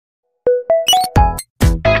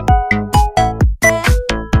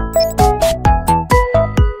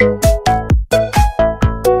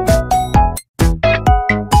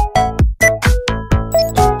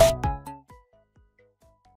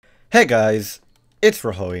Hey guys, it's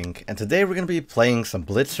Rohoing, and today we're going to be playing some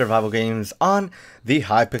Blitz survival games on the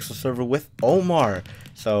Hypixel server with Omar.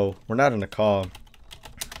 So, we're not in a call.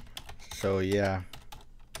 So, yeah.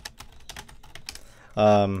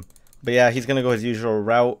 But yeah, he's going to go his usual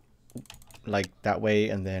route, like that way,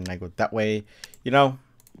 and then I go that way, you know?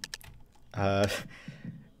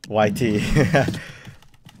 YT.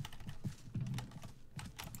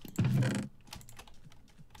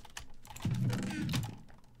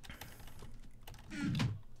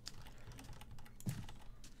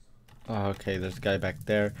 Okay, there's a guy back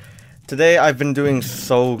there. Today I've been doing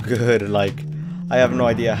so good, like, I have no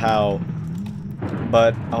idea how,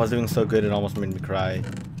 but I was doing so good it almost made me cry.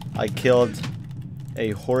 I killed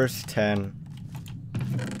a Horse 10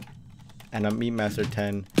 and a Meat Master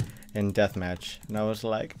 10 in deathmatch, and I was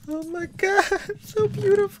like, oh my god, so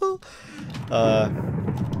beautiful.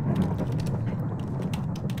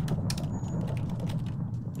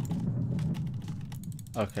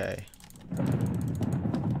 Okay.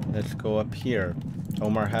 Let's go up here.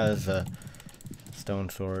 Omar has a stone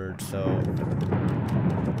sword, so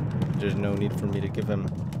there's no need for me to give him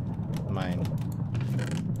mine.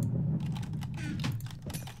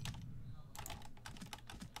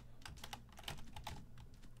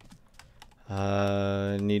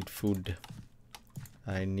 Need food.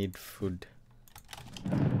 I need food.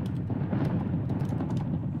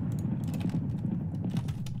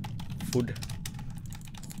 Food.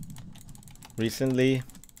 Recently,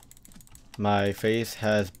 my face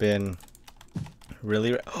has been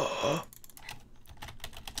really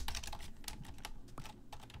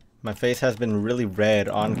my face has been really red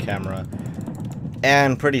on camera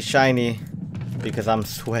and pretty shiny because I'm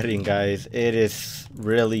sweating, guys. It is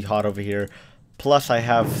really hot over here. Plus I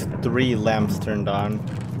have 3 lamps turned on,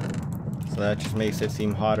 so that just makes it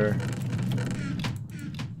seem hotter.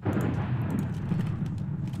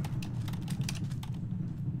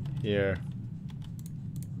 Here.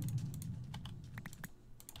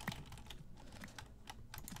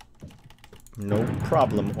 No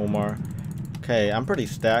problem, Omar. Okay, I'm pretty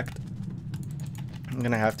stacked. I'm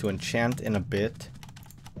gonna have to enchant in a bit.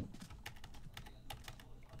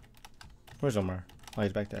 Where's Omar? Oh,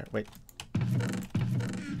 he's back there. Wait.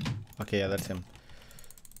 Okay, yeah, that's him.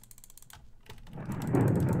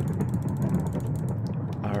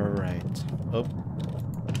 Alright. Oh.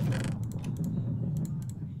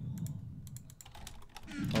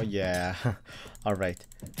 Oh, yeah. Alright.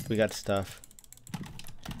 We got stuff.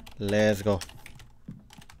 Let's go.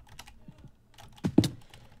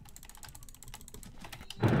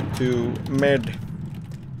 To mid.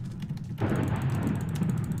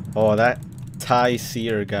 Oh, that Thai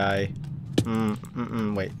seer guy.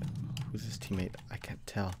 Wait. Who's his teammate? I can't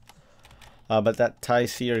tell. But that Thai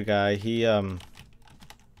seer guy, he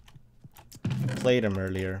played him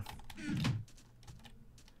earlier.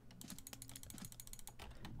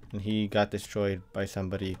 And he got destroyed by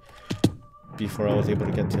somebody before I was able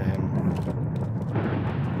to get to him.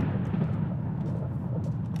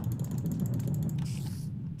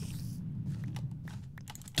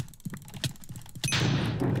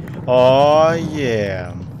 Oh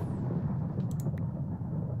yeah.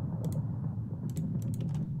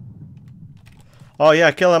 Oh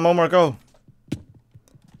yeah, kill him, Omar, go.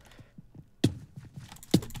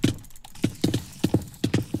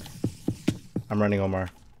 I'm running, Omar.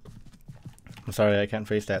 I'm sorry, I can't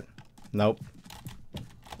face that. Nope.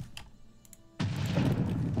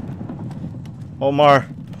 Omar.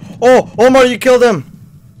 Oh, Omar, you killed him.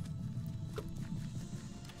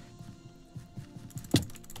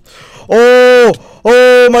 Oh,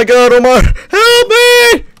 oh my god, Omar. Help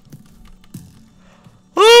me.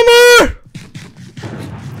 Omar.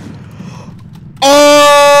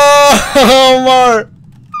 Oh, Omar.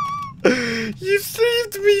 You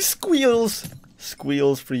saved me, squeals.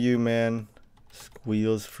 Squeals for you, man.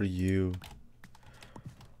 Squeals for you.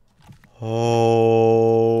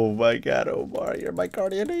 Oh my god, Omar, you're my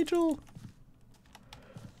guardian angel.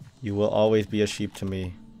 You will always be a sheep to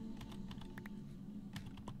me.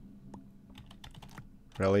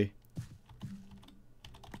 Really?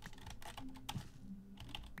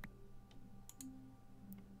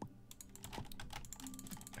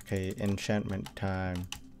 Okay, enchantment time.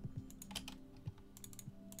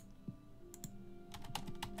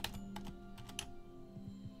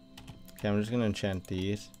 Okay, I'm just gonna enchant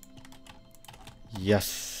these.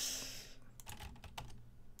 Yes.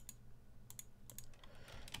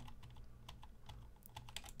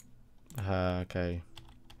 Okay.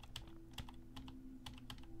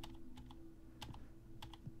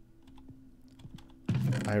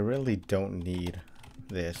 I really don't need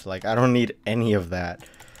this. Like, I don't need any of that.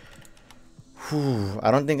 Whew,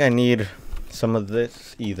 I don't think I need some of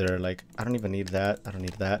this either. Like, I don't even need that. I don't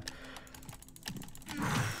need that.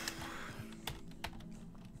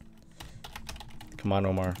 Come on,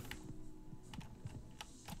 Omar.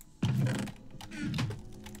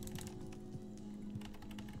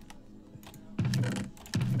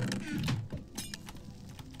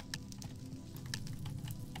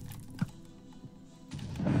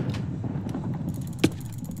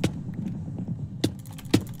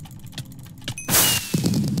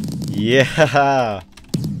 Yeah,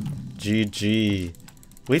 GG.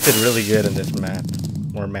 We did really good in this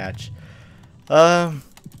match. But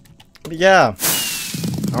yeah,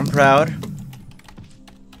 I'm proud.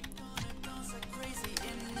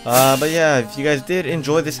 But yeah, if you guys did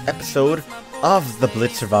enjoy this episode of the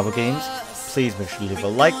Blitz Survival Games, please make sure to leave a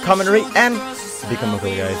like, comment, rate, and become a cool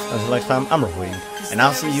guys. Until next time, I'm Rahoing, and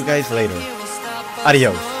I'll see you guys later.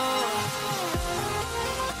 Adios.